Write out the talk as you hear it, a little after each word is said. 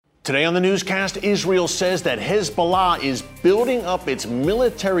Today on the newscast, Israel says that Hezbollah is building up its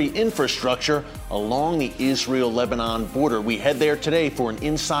military infrastructure along the Israel-Lebanon border. We head there today for an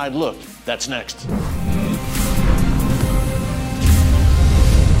inside look. That's next.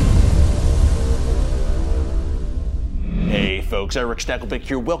 Hey folks, Eric Stakelbeck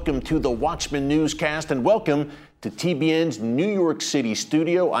here. Welcome to the Watchman Newscast and welcome to TBN's New York City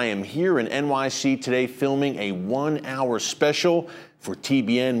studio. I am here in NYC today filming a 1-hour special for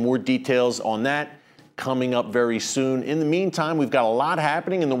TBN. More details on that coming up very soon. In the meantime, we've got a lot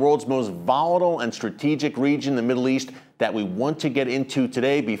happening in the world's most volatile and strategic region, the Middle East, that we want to get into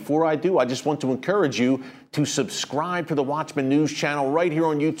today. Before I do, I just want to encourage you to subscribe to the Watchman News channel right here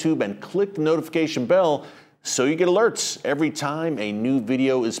on YouTube and click the notification bell so you get alerts every time a new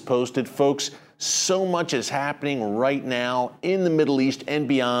video is posted. Folks, so much is happening right now in the Middle East and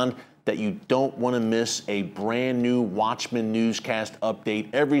beyond that you don't want to miss a brand new Watchman Newscast update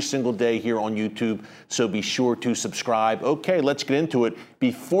every single day here on YouTube. So be sure to subscribe. Okay, let's get into it.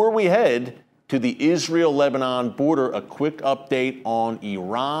 Before we head to the Israel-Lebanon border, a quick update on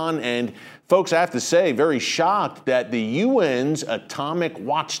Iran. And folks, I have to say, very shocked that the UN's atomic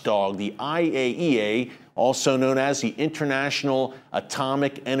watchdog, the IAEA, also known as the International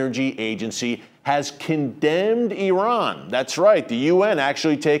Atomic Energy Agency, has condemned Iran. That's right, the UN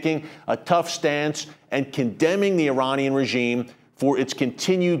actually taking a tough stance and condemning the Iranian regime for its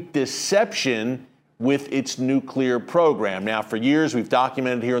continued deception with its nuclear program. Now, for years, we've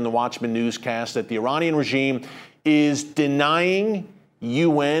documented here in the Watchman Newscast that the Iranian regime is denying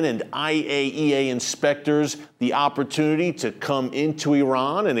UN and IAEA inspectors the opportunity to come into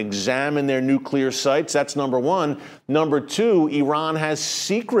Iran and examine their nuclear sites. That's number one. Number two, Iran has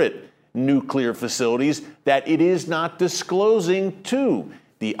secret nuclear facilities that it is not disclosing to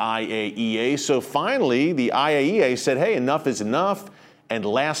the IAEA. So finally, the IAEA said, hey, enough is enough. And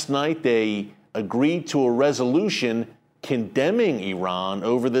last night, they agreed to a resolution condemning Iran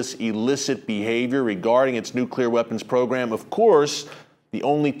over this illicit behavior regarding its nuclear weapons program. Of course, the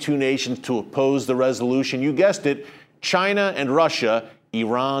only two nations to oppose the resolution, you guessed it, China and Russia,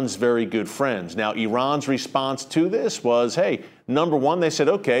 Iran's very good friends. Now, Iran's response to this was, hey, number one, they said,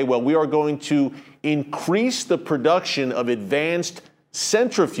 okay, well, we are going to increase the production of advanced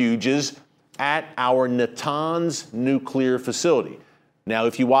centrifuges at our Natanz nuclear facility. Now,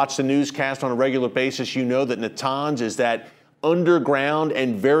 if you watch the newscast on a regular basis, you know that Natanz is that underground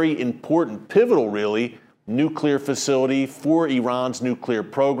and very important, pivotal, really, nuclear facility for Iran's nuclear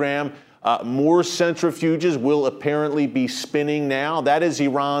program. More centrifuges will apparently be spinning now. That is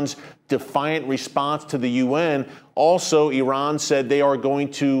Iran's defiant response to the UN. Also, Iran said they are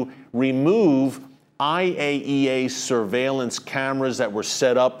going to remove IAEA surveillance cameras that were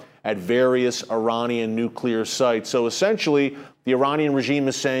set up at various Iranian nuclear sites. So essentially, the Iranian regime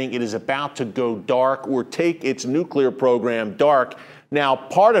is saying it is about to go dark or take its nuclear program dark. Now,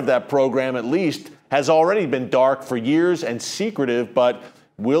 part of that program, at least, has already been dark for years and secretive, but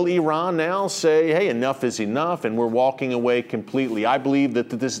will Iran now say, hey, enough is enough, and we're walking away completely? I believe that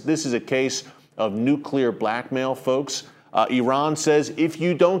this is a case of nuclear blackmail, folks. Iran says, if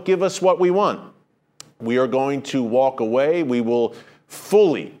you don't give us what we want, we are going to walk away. We will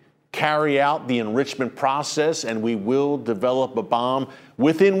fully carry out the enrichment process, and we will develop a bomb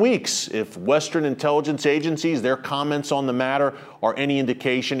within weeks. If Western intelligence agencies, their comments on the matter are any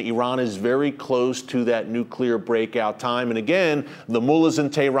indication, Iran is very close to that nuclear breakout time. And again, the mullahs in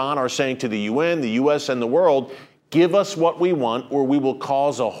Tehran are saying to the UN, the US, and the world, give us what we want or we will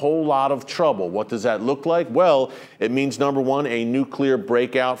cause a whole lot of trouble. What does that look like? Well, it means, number one, a nuclear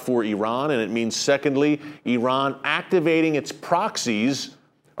breakout for Iran, and it means, secondly, Iran activating its proxies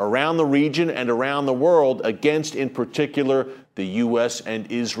around the region and around the world against, in particular, the U.S. and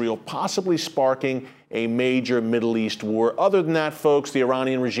Israel, possibly sparking a major Middle East war. Other than that, folks, the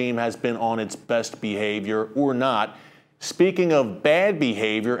Iranian regime has been on its best behavior or not. Speaking of bad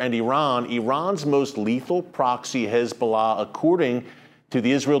behavior and Iran, Iran's most lethal proxy, Hezbollah, according to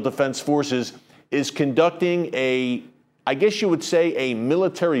the Israel Defense Forces, is conducting I guess you would say, a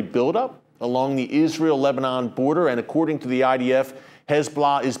military buildup along the Israel-Lebanon border. And according to the IDF,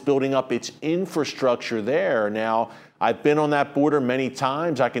 Hezbollah is building up its infrastructure there. Now, I've been on that border many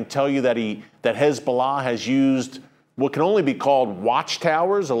times. I can tell you that Hezbollah has used what can only be called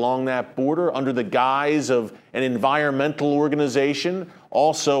watchtowers along that border under the guise of an environmental organization.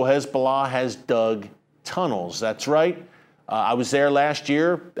 Also, Hezbollah has dug tunnels. That's right. I was there last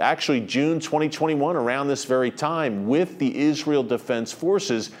year, actually June 2021, around this very time, with the Israel Defense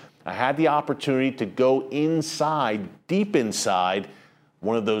Forces. I had the opportunity to go inside, deep inside,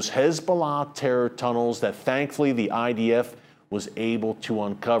 one of those Hezbollah terror tunnels that thankfully the IDF was able to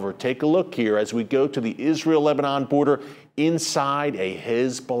uncover. Take a look here as we go to the Israel-Lebanon border inside a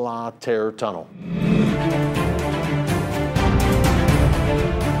Hezbollah terror tunnel.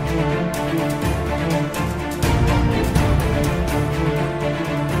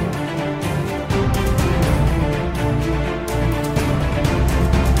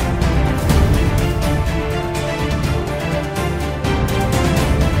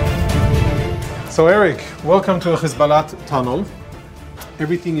 So Eric, welcome to a Hezbollah tunnel.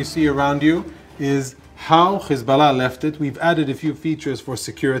 Everything you see around you is how Hezbollah left it. We've added a few features for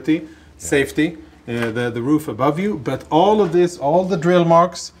security, safety, the roof above you, but all of this, all the drill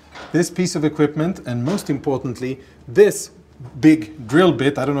marks, this piece of equipment, and most importantly, this big drill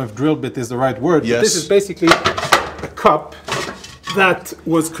bit, I don't know if drill bit is the right word, but this is basically a cup that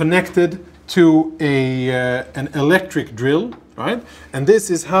was connected to an electric drill, right? And this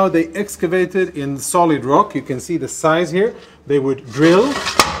is how they excavated in solid rock. You can see the size here. They would drill,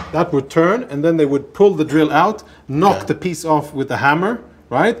 that would turn, and then they would pull the drill out, knock the piece off with a hammer,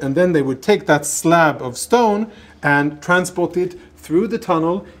 right? And then they would take that slab of stone and transport it through the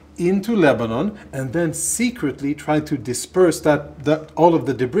tunnel into Lebanon, and then secretly try to disperse all of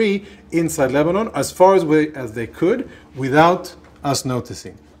the debris inside Lebanon as far away as they could without us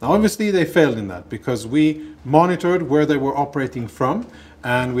noticing. Now, obviously, they failed in that because we monitored where they were operating from,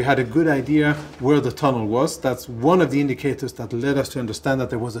 and we had a good idea where the tunnel was. That's one of the indicators that led us to understand that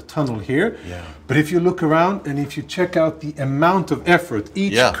there was a tunnel here. Yeah. But if you look around and if you check out the amount of effort,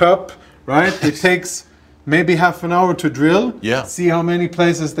 each cup, right, it takes maybe half an hour to drill. Yeah. See how many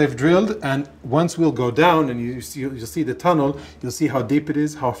places they've drilled, and once we'll go down and you'll see the tunnel, you'll see how deep it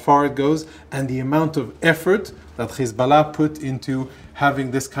is, how far it goes, and the amount of effort that Hezbollah put into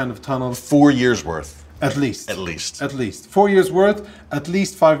having this kind of tunnel. 4 years worth. At least. At least. At least. 4 years worth, at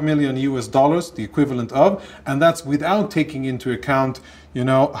least $5 million US, the equivalent of, and that's without taking into account, you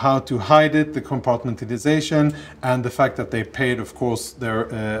know, how to hide it, the compartmentalization, and the fact that they paid, of course, their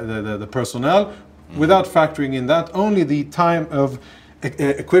the personnel, without factoring in that, only the time of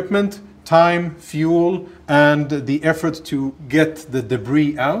equipment, time, fuel, and the effort to get the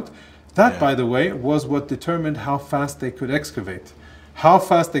debris out. That, by the way, was what determined how fast they could excavate. How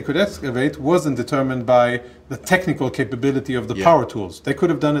fast they could excavate wasn't determined by the technical capability of the power tools. They could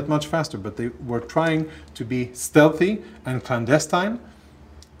have done it much faster, but they were trying to be stealthy and clandestine.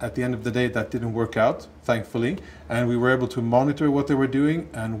 At the end of the day, that didn't work out, thankfully, and we were able to monitor what they were doing.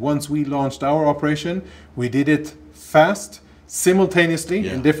 And once we launched our operation, we did it fast, simultaneously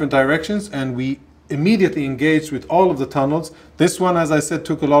in different directions, and we immediately engaged with all of the tunnels. This one, as I said,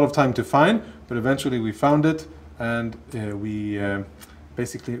 took a lot of time to find, but eventually we found it, and we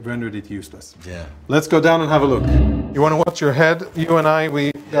basically rendered it useless. Yeah. Let's go down and have a look. You want to watch your head? You and I,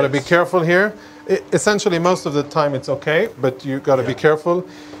 we got to be careful here. Essentially, most of the time it's okay, but you got to be careful.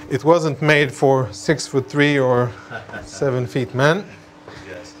 It wasn't made for 6'3" or 7 feet men.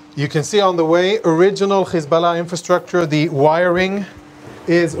 Yes. You can see on the way, original Hezbollah infrastructure, the wiring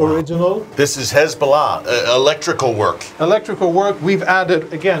is original. This is Hezbollah, electrical work. Electrical work, we've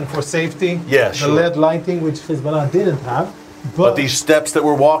added, again, for safety, the LED lighting, which Hezbollah didn't have. But these steps that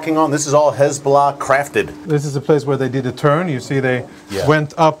we're walking on, this is all Hezbollah crafted. This is a place where they did a turn. You see they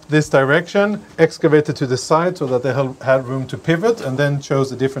went up this direction, excavated to the side so that they had room to pivot, and then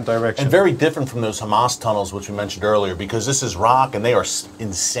chose a different direction. And very different from those Hamas tunnels, which we mentioned earlier, because this is rock and they are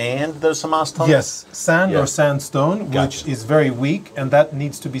in sand, those Hamas tunnels? Yes, sand or sandstone, which is very weak, and that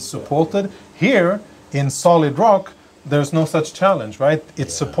needs to be supported. Here, in solid rock, there's no such challenge, right? It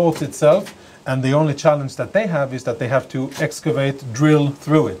supports itself. And the only challenge that they have is that they have to excavate, drill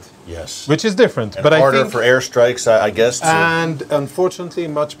through it. Yes. Which is different. And but harder for airstrikes, I guess. And unfortunately,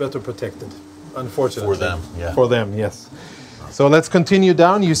 much better protected. Unfortunately. For them, For them, yes. So let's continue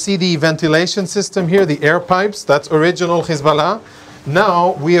down. You see the ventilation system here, the air pipes. That's original Hezbollah.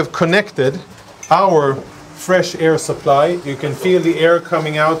 Now we have connected our fresh air supply. You can feel the air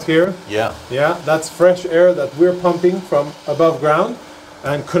coming out here. Yeah. Yeah, that's fresh air that we're pumping from above ground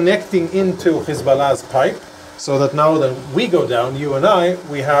and connecting into Hezbollah's pipe, so that now that we go down, you and I,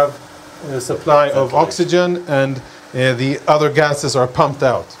 we have a supply of oxygen, and the other gases are pumped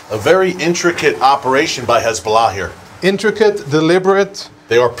out. A very intricate operation by Hezbollah here. Intricate, deliberate.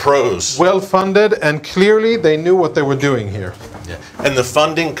 They are pros. Well funded, and clearly they knew what they were doing here. Yeah. And the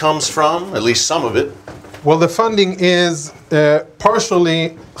funding comes from, at least some of it? Well, the funding is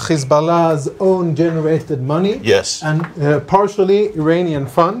partially Hezbollah's own generated money. Yes. And partially Iranian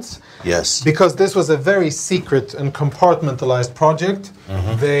funds. Yes. Because this was a very secret and compartmentalized project.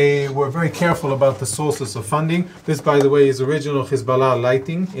 Mm-hmm. They were very careful about the sources of funding. This, by the way, is original Hezbollah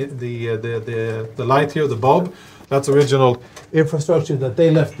lighting. The light here, the bulb, that's original infrastructure that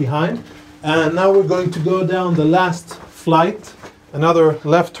they left behind. And now we're going to go down the last flight, another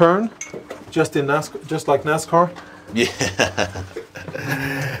left turn, just like NASCAR. Yeah.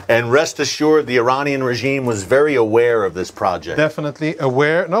 And rest assured, the Iranian regime was very aware of this project. Definitely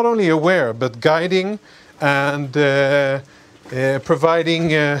aware, not only aware, but guiding and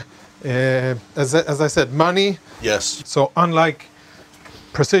providing, as I said, money. Yes. So unlike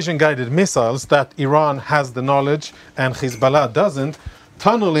precision-guided missiles that Iran has the knowledge and Hezbollah doesn't,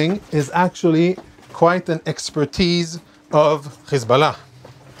 tunneling is actually quite an expertise of Hezbollah.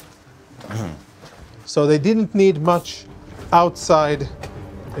 So they didn't need much outside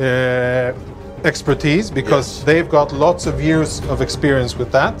expertise because they've got lots of years of experience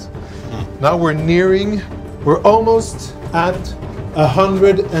with that. Now we're almost at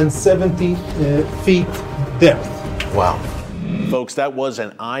 170 feet depth. Wow. Folks, that was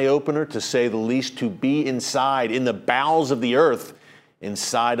an eye-opener, to say the least, to be inside, in the bowels of the earth,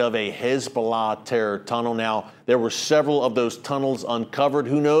 inside of a Hezbollah terror tunnel. Now, there were several of those tunnels uncovered.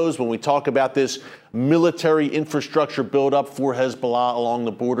 Who knows, when we talk about this military infrastructure buildup for Hezbollah along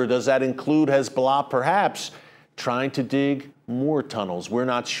the border, does that include Hezbollah perhaps trying to dig more tunnels? We're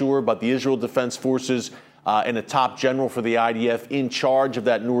not sure, but the Israel Defense Forces and a top general for the IDF in charge of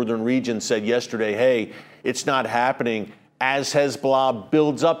that northern region said yesterday, hey, it's not happening. As Hezbollah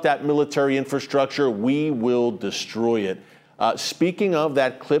builds up that military infrastructure, we will destroy it. Speaking of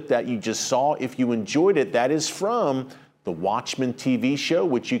that clip that you just saw, if you enjoyed it, that is from the Watchmen TV show,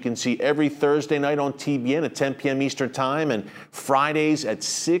 which you can see every Thursday night on TBN at 10 p.m. Eastern Time and Fridays at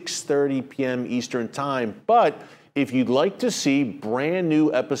 6:30 p.m. Eastern Time. But if you'd like to see brand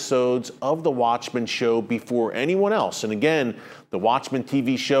new episodes of the Watchmen show before anyone else, and again, the Watchmen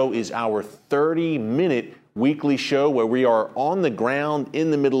TV show is our 30-minute weekly show where we are on the ground in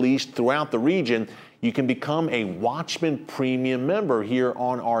the Middle East, throughout the region, you can become a Watchmen Premium member here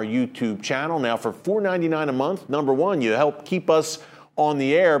on our YouTube channel. Now, for $4.99 a month, number one, you help keep us on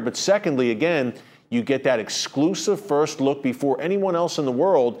the air, but secondly, again, you get that exclusive first look before anyone else in the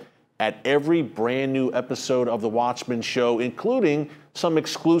world at every brand new episode of the Watchmen show, including some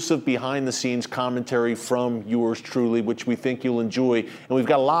exclusive behind-the-scenes commentary from yours truly, which we think you'll enjoy. And we've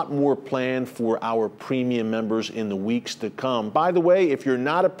got a lot more planned for our premium members in the weeks to come. By the way, if you're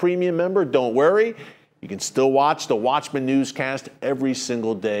not a premium member, don't worry. You can still watch the Watchmen newscast every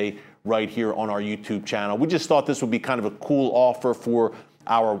single day right here on our YouTube channel. We just thought this would be kind of a cool offer for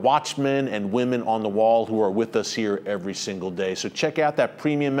our watchmen and women on the wall who are with us here every single day. So check out that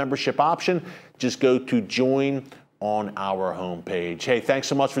premium membership option. Just go to join on our homepage. Hey, thanks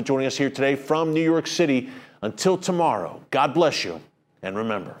so much for joining us here today from New York City. Until tomorrow, God bless you. And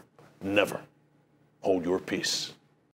remember, never hold your peace.